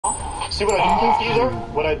See what I do either?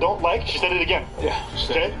 What I don't like, she said it again. Yeah.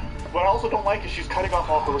 Okay? What I also don't like is she's cutting off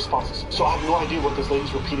all her responses. So I have no idea what this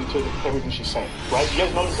lady's repeating to everything she's saying. Right? You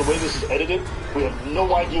guys notice the way this is edited? We have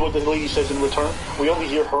no idea what the lady says in return. We only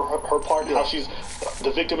hear her part, how she's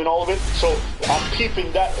the victim in all of it. So I'm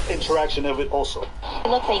peeping that interaction of it also. It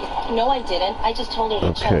looks like, no, I didn't. I just told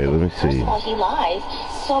her to check. Okay, let me see. First of all, he lies.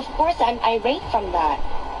 So of course I'm irate from that.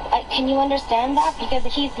 Can you understand that? Because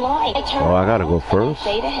he's lying. Oh, I gotta go first? I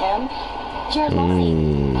say to him, you're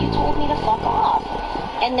lying. You told me to fuck off.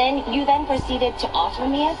 And then you then proceeded to offer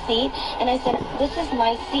me a seat, and I said, this is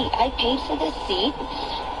my seat. I paid for this seat.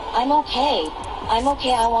 I'm okay. I'm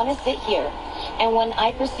okay. I want to sit here. And when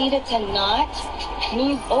I proceeded to not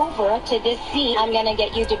move over to this seat, I'm going to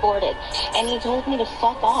get you deported. And he told me to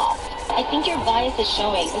fuck off. I think your bias is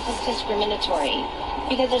showing. This is discriminatory.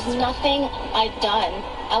 Because there's nothing I've done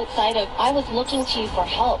outside of, I was looking to you for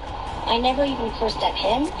help. I never even cursed at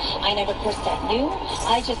him. I never cursed at you.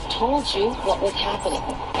 I just told you what was happening.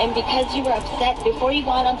 And because you were upset, before you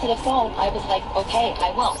got onto the phone, I was like, okay,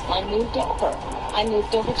 I will. I moved over. I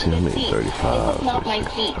moved over to the seat. This is not my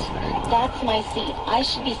seat. That's my seat. I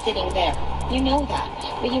should be sitting there. You know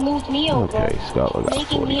that. But you moved me over,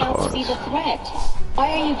 making me out to be the threat.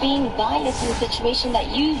 Why are you being biased in a situation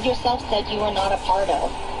that you yourself said you were not a part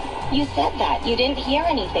of? You said that. You didn't hear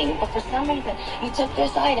anything, but for some reason, you took their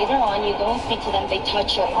side. Later on, you go and speak to them. They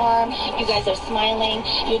touch your arm. You guys are smiling.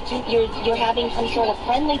 You're having some sort of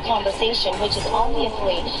friendly conversation, which is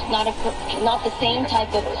obviously not the same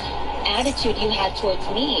type of attitude you had towards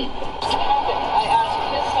me. I asked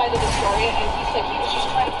his side of the story, and he said he was just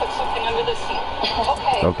trying to put something under the seat.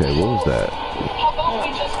 Okay, what was that? How about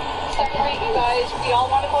we just separate, you guys? We all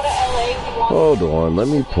want to go to LA. Hold on, let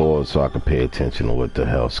me pause so I can pay attention to what the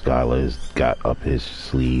hell Skylar has got up his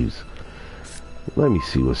sleeves. Let me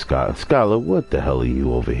see what Skylar, what the hell are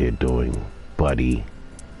you over here doing, buddy?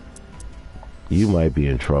 You might be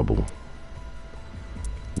in trouble.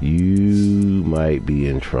 You might be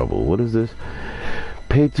in trouble. What is this?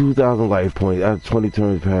 Pay 2,000 life points. After 20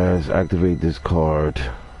 turns pass, activate this card.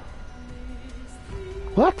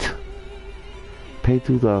 What? Pay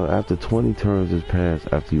 2,000 after 20 turns is passed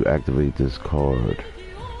after you activate this card.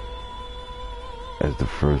 As the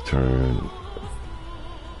first turn,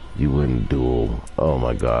 you win Duel. Oh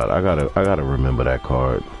my god, I gotta remember that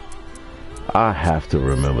card. I have to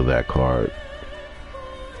remember that card.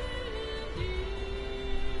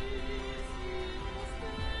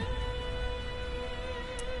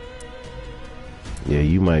 Yeah,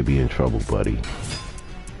 you might be in trouble, buddy.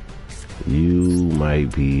 You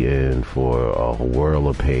might be in for a whirl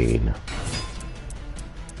of pain.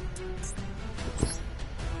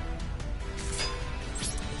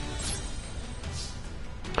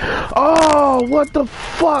 Oh, what the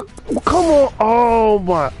fuck? Come on. Oh,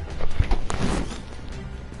 my.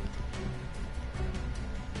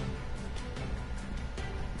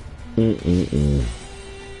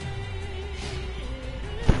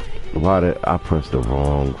 Why did I press the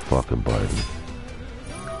wrong fucking button?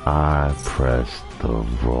 I pressed the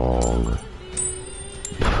wrong.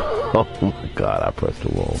 Oh my god, I pressed the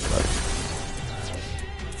wrong button.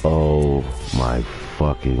 Oh my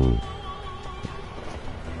fucking.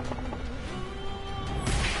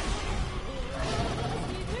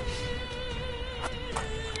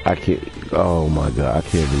 I can't. Oh my god, I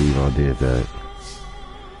can't believe I did that.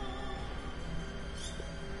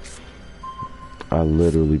 I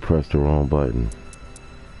literally pressed the wrong button.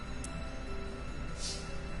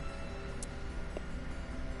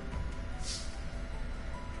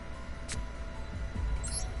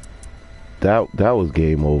 That was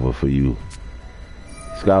game over for you,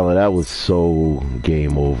 Skylar. That was so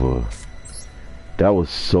game over. That was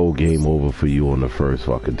so game over for you on the first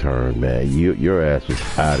fucking turn, man. Your ass was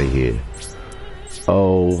out of here.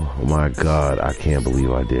 Oh my god, I can't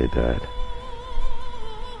believe I did that.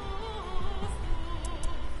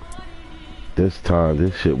 This time,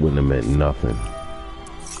 this shit wouldn't have meant nothing.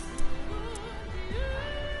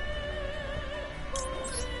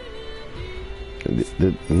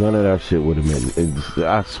 None of that shit would have meant.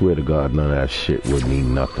 I swear to God, none of that shit would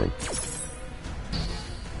mean nothing.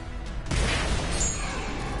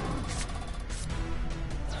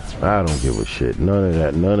 I don't give a shit. None of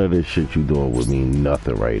that. None of this shit you doing would mean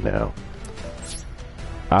nothing right now.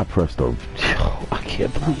 I pressed the. I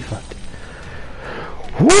can't believe I did.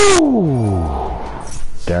 Woo!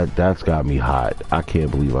 That's got me hot. I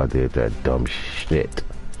can't believe I did that dumb shit.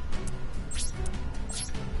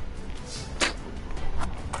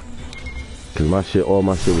 Cause my shit, all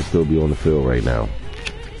my shit would still be on the field right now.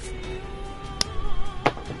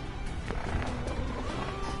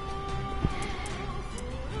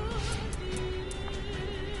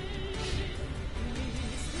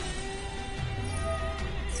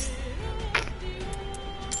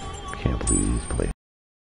 Please play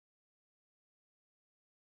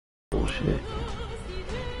bullshit.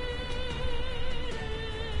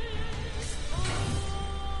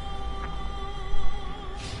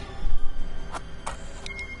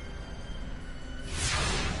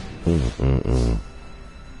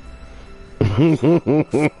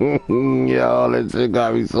 Yo, that shit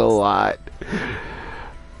got me so hot.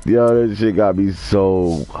 Yo, that shit got me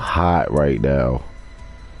so hot right now.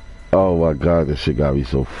 Oh my god, this shit got me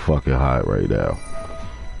so fucking hot right now.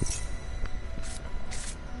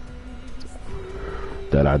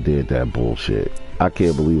 That I did that bullshit. I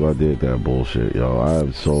can't believe I did that bullshit, yo. I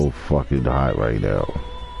am so fucking hot right now.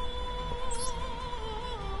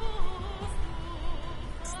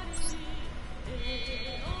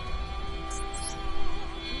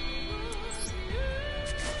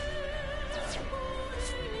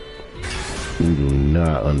 You do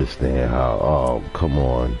not understand how, oh, come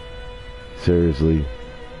on. Seriously?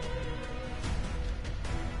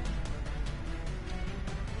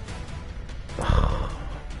 I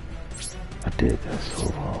did that so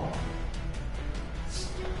wrong.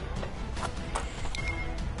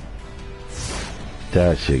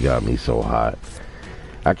 That shit got me so hot.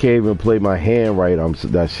 I can't even play my hand right.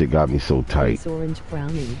 That shit got me so tight. Face orange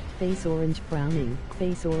frowning, face orange frowning,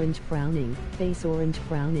 face orange frowning, face orange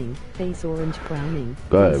frowning, face orange frowning.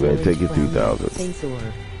 Go ahead, man. Take your 3,000. Face or.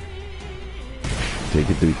 Take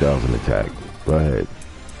your 3,000 attack. Go ahead.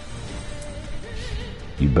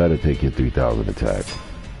 You better take your 3,000 attack.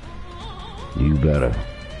 You better.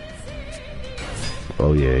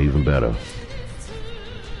 Oh yeah, even better.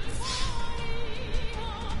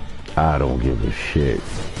 I don't give a shit.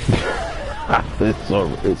 It's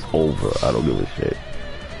over. I don't give a shit.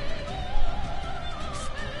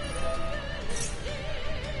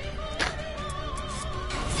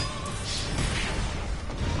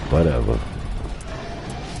 Whatever.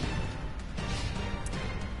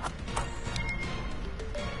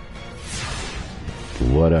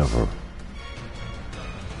 Whatever.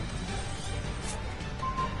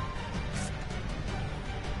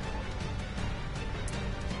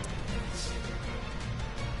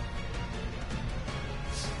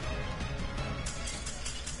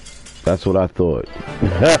 That's what I thought.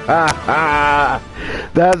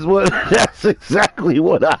 That's exactly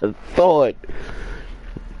what I thought.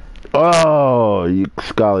 Oh, you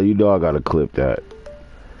Scholar, you know I gotta clip that.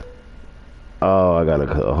 Oh, I gotta,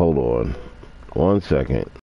 hold on. 1 second.